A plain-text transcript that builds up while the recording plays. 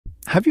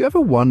Have you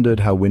ever wondered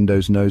how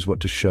Windows knows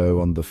what to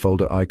show on the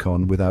folder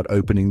icon without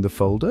opening the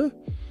folder?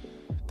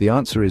 The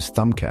answer is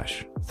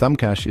Thumbcache.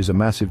 Thumbcache is a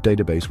massive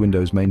database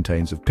Windows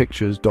maintains of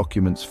pictures,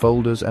 documents,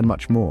 folders, and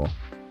much more.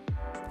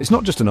 It's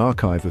not just an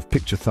archive of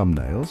picture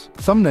thumbnails.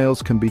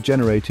 Thumbnails can be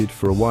generated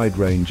for a wide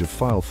range of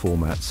file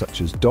formats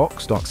such as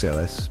docs,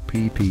 docsls,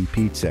 pp,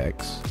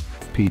 ptex,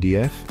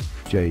 pdf,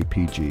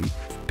 jpg,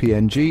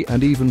 PNG,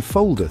 and even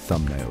folder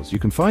thumbnails. You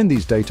can find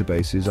these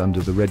databases under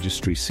the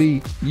registry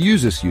C,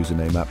 users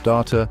username app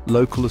data,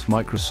 local as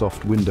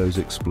Microsoft Windows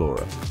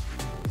Explorer.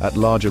 At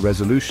larger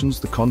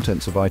resolutions, the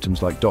contents of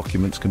items like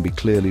documents can be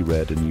clearly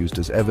read and used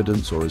as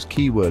evidence or as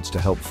keywords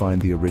to help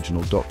find the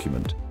original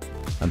document.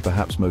 And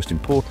perhaps most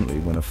importantly,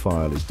 when a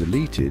file is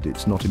deleted,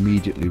 it's not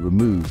immediately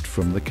removed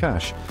from the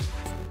cache.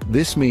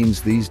 This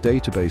means these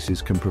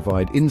databases can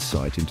provide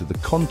insight into the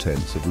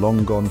contents of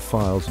long-gone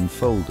files and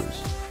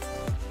folders.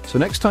 So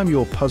next time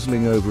you're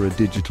puzzling over a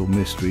digital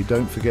mystery,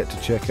 don't forget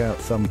to check out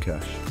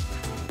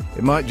Thumbcache.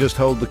 It might just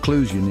hold the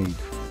clues you need.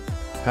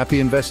 Happy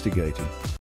investigating!